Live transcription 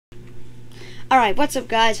Alright, what's up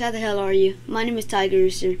guys? How the hell are you? My name is Tiger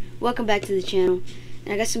Rooster. Welcome back to the channel.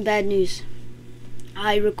 And I got some bad news.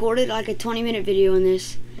 I recorded like a 20-minute video on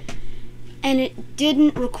this, and it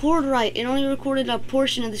didn't record right. It only recorded a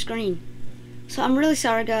portion of the screen. So I'm really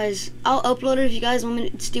sorry guys. I'll upload it if you guys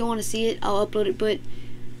still want to see it. I'll upload it, but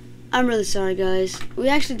I'm really sorry guys. We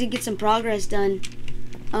actually did get some progress done.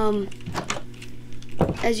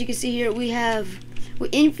 As you can see here,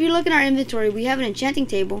 if you look in our inventory, we have an enchanting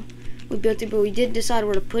table. We built it, but we did decide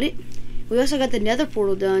where to put it. We also got the nether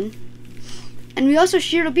portal done. And we also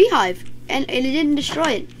sheared a beehive. And it didn't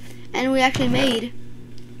destroy it. And we actually made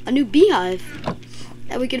a new beehive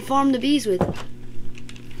that we can farm the bees with.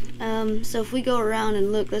 So if we go around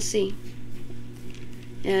and look, let's see.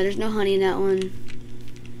 Yeah, there's no honey in that one.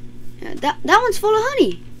 Yeah, that one's full of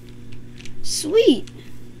honey. Sweet.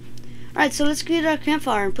 Alright, so let's get our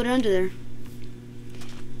campfire and put it under there.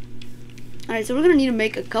 Alright, so we're going to need to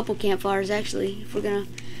make a couple campfires actually. If we're going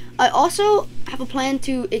to... I also have a plan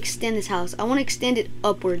to extend this house. I want to extend it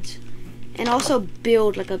upwards. And also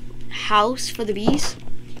build like a house for the bees.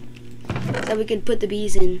 So we can put the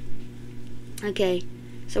bees in. Okay.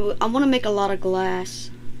 So I want to make a lot of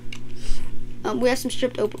glass. We have some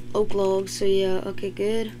stripped oak logs. So yeah, okay,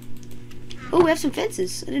 good. Oh, we have some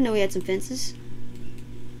fences. I didn't know we had some fences.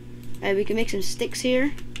 Alright, we can make some sticks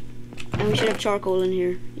here. And we should have charcoal in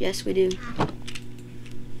here. Yes, we do.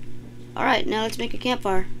 Alright, now let's make a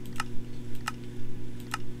campfire.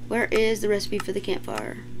 Where is the recipe for the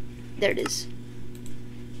campfire? There it is.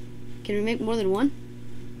 Can we make more than one?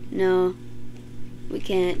 No. We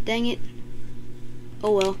can't. Dang it.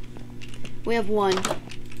 Oh well. We have one.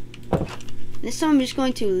 This time I'm just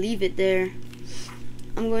going to leave it there.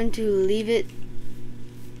 I'm going to leave it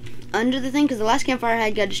under the thing because the last campfire I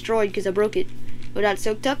had got destroyed because I broke it without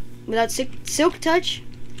silk touch.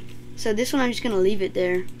 So this one I'm just gonna leave it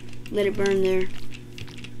there. Let it burn there.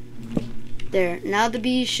 There. Now the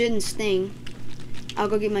bees shouldn't sting. I'll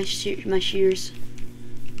go get my shears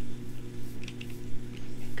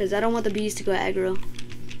because I don't want the bees to go aggro.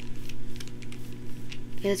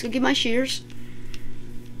 Okay, let's go get my shears.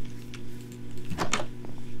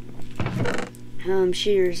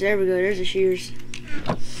 Shears. There we go. There's the shears.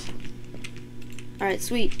 Alright,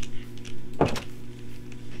 sweet.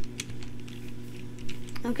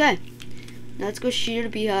 Okay. Now let's go shear the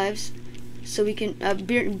beehives so we can,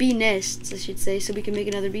 bee nests, I should say, so we can make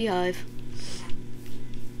another beehive.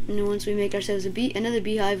 And then once we make ourselves another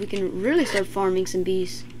beehive, we can really start farming some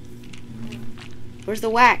bees. Where's the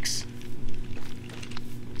wax?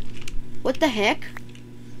 What the heck?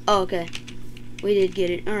 Oh, okay. We did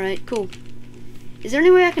get it. Alright, cool. Is there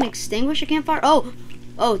any way I can extinguish a campfire? Oh,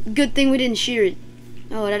 good thing we didn't shear it.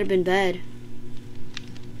 Oh, that'd have been bad.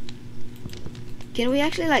 Can we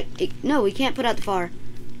actually, like, no, we can't put out the fire.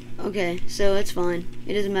 Okay, so that's fine.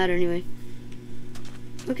 It doesn't matter anyway.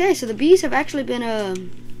 Okay, so the bees have actually been,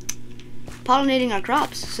 pollinating our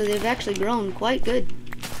crops. So they've actually grown quite good.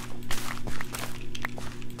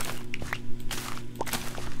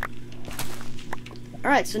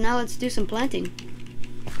 Alright, so now let's do some planting.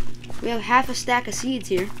 We have half a stack of seeds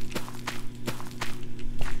here.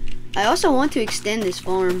 I also want to extend this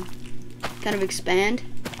farm. Kind of expand.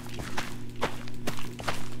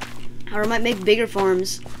 Or I might make bigger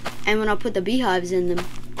farms. And when I'll put the beehives in them.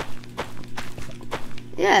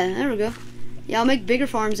 Yeah, there we go. Yeah, I'll make bigger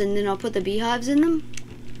farms and then I'll put the beehives in them.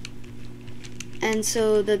 And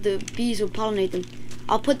so that the bees will pollinate them.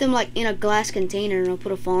 I'll put them like in a glass container and I'll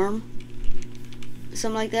put a farm.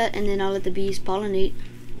 Something like that. And then I'll let the bees pollinate.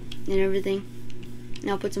 And everything. And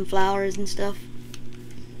I'll put some flowers and stuff.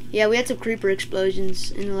 Yeah, we had some creeper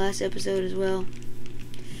explosions in the last episode as well.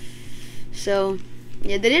 So,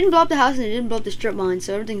 yeah, they didn't blow up the house and they didn't blow up the strip mine,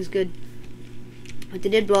 so everything's good. But they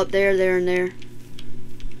did blow up there, and there.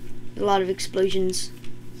 A lot of explosions.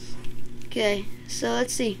 Okay, so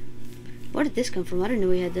let's see. Where did this come from? I didn't know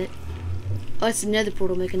we had that. Oh, it's the nether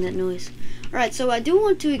portal making that noise. Alright, so I do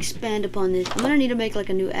want to expand upon this. I'm gonna need to make like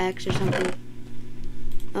a new axe or something.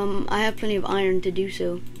 I have plenty of iron to do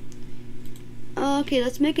so. Okay,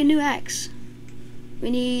 let's make a new axe. We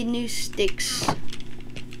need new sticks.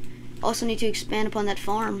 Also need to expand upon that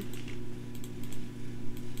farm.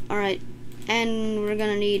 Alright, and we're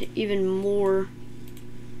gonna need even more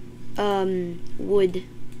wood.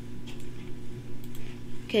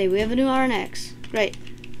 Okay, we have a new iron axe. Great.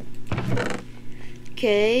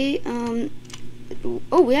 Okay,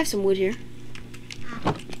 oh, we have some wood here.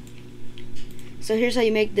 So here's how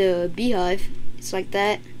you make the beehive. It's like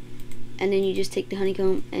that. And then you just take the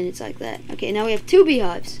honeycomb and it's like that. Okay, now we have 2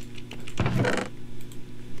 beehives.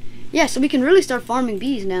 Yeah, so we can really start farming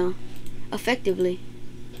bees now. Effectively.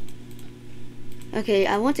 Okay,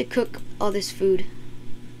 I want to cook all this food.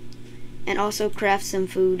 And also craft some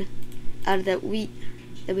food out of that wheat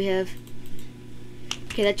that we have.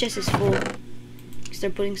 Okay, that chest is full.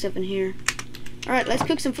 Start putting stuff in here. Alright, let's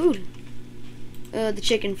cook some food. The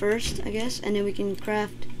chicken first, I guess. And then we can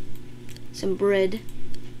craft some bread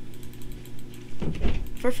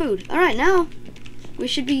for food. Alright, now we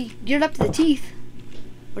should be geared up to the teeth.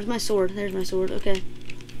 Where's my sword? There's my sword. Okay.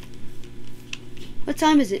 What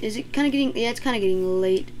time is it? Is it kind of getting... Yeah, it's kind of getting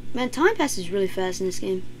late. Man, time passes really fast in this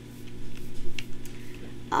game.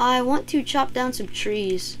 I want to chop down some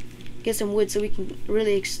trees. Get some wood so we can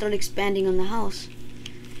really start expanding on the house.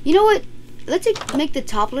 You know what? Let's make the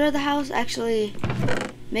top layer of the house actually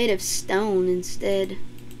made of stone instead.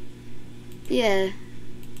 Yeah.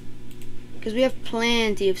 Because we have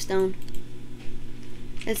plenty of stone.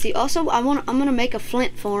 Let's see. Also, I'm gonna make a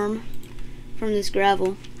flint farm from this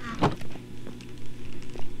gravel.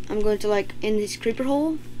 I'm going to, like, in this creeper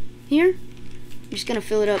hole here, I'm just gonna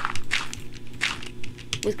fill it up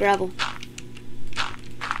with gravel.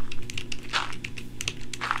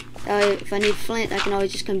 That way, if I need flint, I can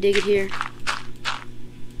always just come dig it here.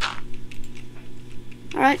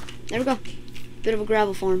 Alright, there we go. Bit of a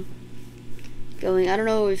gravel farm going. I don't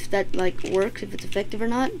know if that, like, works, if it's effective or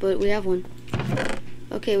not, but we have one.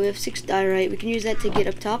 Okay, we have 6 diorite. We can use that to get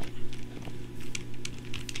up top.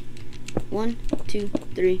 1, 2,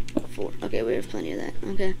 3, 4. Okay, we have plenty of that.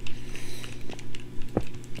 Okay.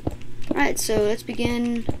 Alright, so let's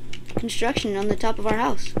begin construction on the top of our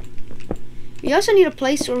house. We also need a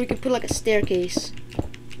place where we could put like a staircase.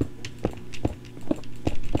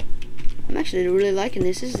 I'm actually really liking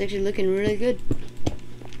this. This is actually looking really good.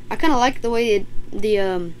 I kind of like the way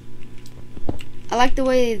I like the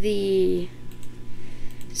way the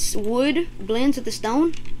wood blends with the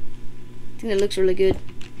stone. I think that looks really good.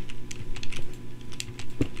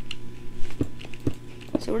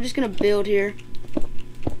 So we're just gonna build here.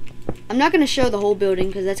 I'm not gonna show the whole building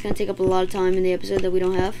because that's gonna take up a lot of time in the episode that we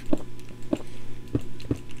don't have.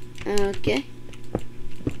 Okay.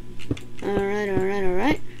 Alright, alright,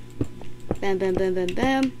 alright. Bam, bam, bam, bam,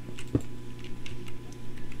 bam.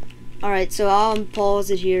 Alright, so I'll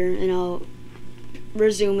pause it here and I'll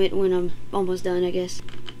resume it when I'm almost done, I guess.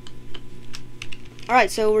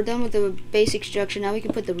 Alright, so we're done with the basic structure. Now we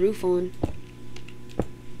can put the roof on.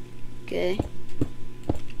 Okay.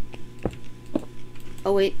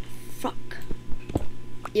 Oh, wait. Fuck.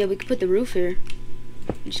 Yeah, we can put the roof here.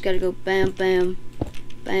 We just gotta go bam, bam,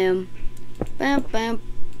 bam, bam, bam,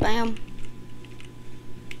 bam.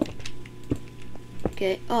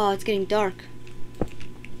 Okay. Oh, it's getting dark.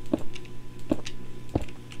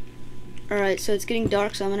 Alright, so it's getting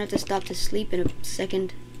dark, so I'm gonna have to stop to sleep in a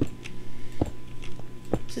second.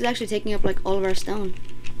 This is actually taking up like all of our stone.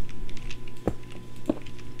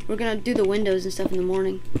 We're gonna do the windows and stuff in the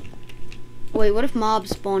morning. Wait, what if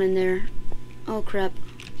mobs spawn in there? Oh crap.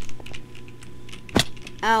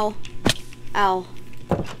 Ow. Ow.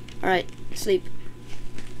 Alright, sleep.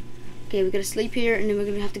 Okay, we gotta sleep here and then we're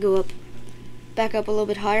gonna have to go up. Back up a little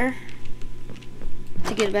bit higher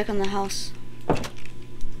to get back on the house.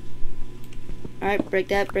 Alright, break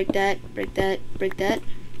that, break that, break that, break that.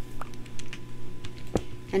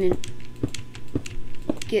 And then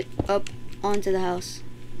get up onto the house.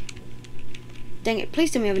 Dang it, please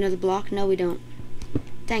tell me we have another block. No, we don't.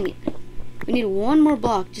 Dang it. We need one more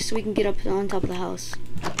block just so we can get up on top of the house.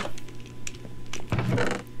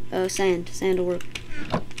 Sand. Sand will work.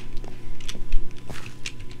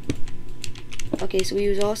 Okay, so we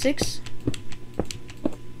use all 6.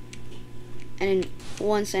 And then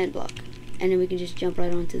 1 sand block. And then we can just jump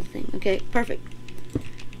right onto the thing. Okay, perfect.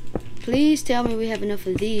 Please tell me we have enough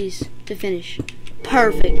of these to finish.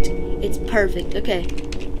 Perfect. It's perfect. Okay.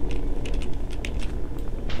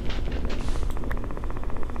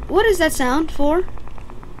 What is that sound for?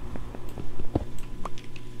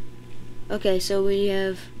 Okay, so we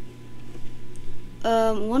have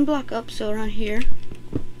 1 block up, so around here.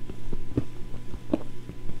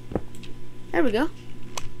 There we go.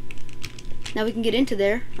 Now we can get into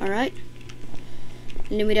there, alright.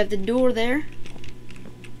 And then we'd have the door there.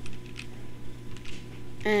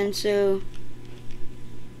 And so...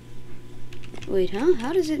 Wait, huh?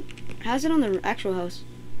 How's it on the actual house?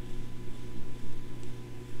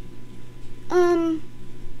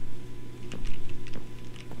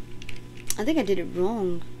 I think I did it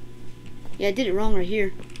wrong. Yeah, I did it wrong right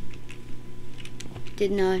here.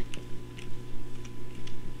 Didn't I?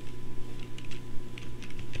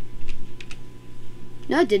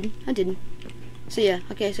 No, I didn't. I didn't. So yeah,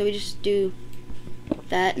 okay, so we just do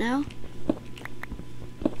that now.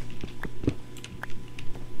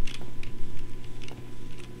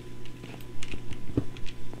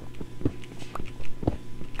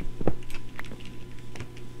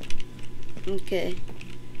 Okay.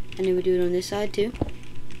 And then we do it on this side too.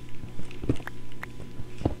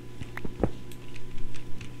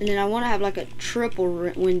 And then I want to have like a triple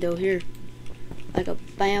window here. Like a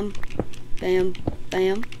bam, bam,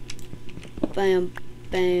 bam, bam,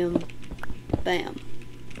 bam, bam.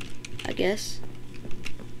 I guess.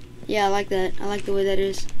 Yeah, I like that. I like the way that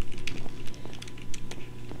is.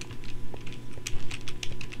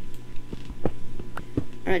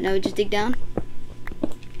 Alright, now we just dig down.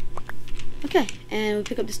 Okay, and we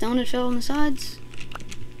pick up the stone that fell on the sides.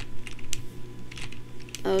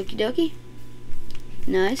 Okie dokie.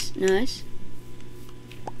 Nice, nice.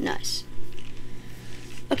 Nice.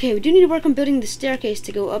 Okay, we do need to work on building the staircase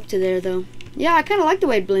to go up to there, though. Yeah, I kind of like the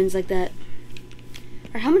way it blends like that.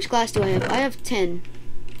 Alright, how much glass do I have? I have 10.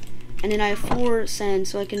 And then I have 4 sand,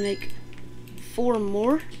 so I can make 4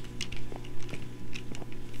 more.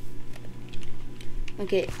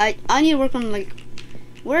 Okay, I need to work on, like,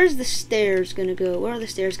 where's the stairs gonna go? Where are the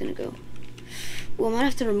stairs gonna go? Well, I might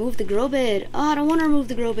have to remove the grow bed. Oh, I don't want to remove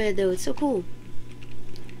the grow bed, though. It's so cool.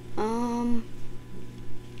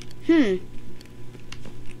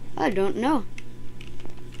 I don't know.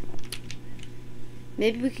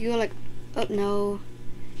 Maybe we could go like, oh no.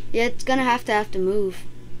 Yeah, it's gonna have to move.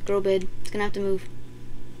 Grow bed, it's gonna have to move.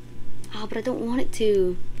 Oh, but I don't want it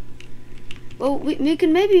to. Well, we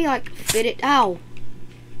can maybe like fit it. Ow.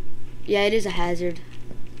 Yeah, it is a hazard.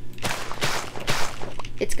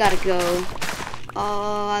 It's gotta go.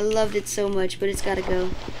 Oh, I loved it so much, but it's gotta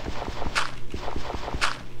go.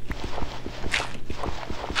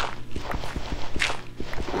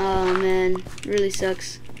 Oh man, it really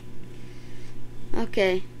sucks.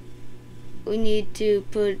 Okay. We need to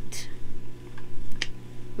put...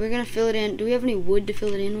 We're gonna fill it in. Do we have any wood to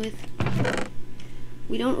fill it in with?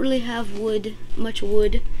 We don't really have wood, much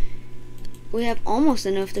wood. We have almost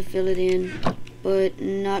enough to fill it in, but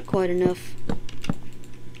not quite enough.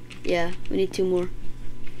 Yeah, we need 2 more.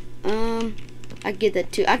 I can get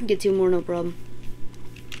that too. I can get 2 more, no problem.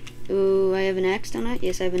 Oh, I have an axe, don't I?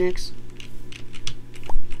 Yes, I have an axe.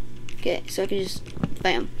 Okay, so I can just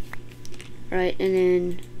bam. Right, and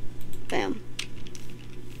then bam.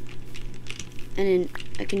 And then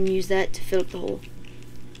I can use that to fill up the hole.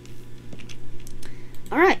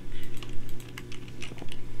 Alright.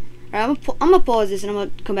 Alright, I'm gonna pause this and I'm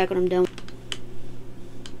gonna come back when I'm done.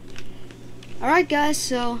 Alright guys,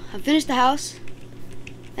 so I finished the house.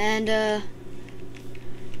 And there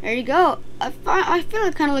you go. I feel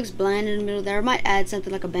it kind of looks bland in the middle there. I might add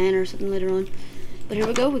something like a banner or something later on. But here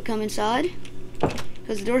we go, we come inside.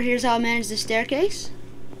 Because the door, here's how I manage the staircase.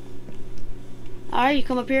 Alright, you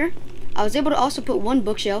come up here. I was able to also put 1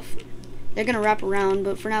 bookshelf. They're going to wrap around,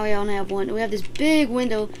 but for now we only have 1. We have this big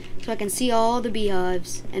window so I can see all the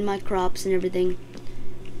beehives and my crops and everything.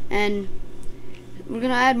 And we're going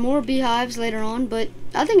to add more beehives later on, but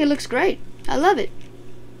I think it looks great. I love it.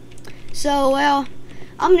 So, well,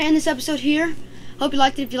 I'm going to end this episode here. Hope you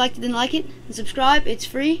liked it. If you liked it, then like it. And subscribe. It's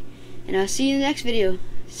free. And I'll see you in the next video.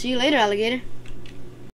 See you later, alligator.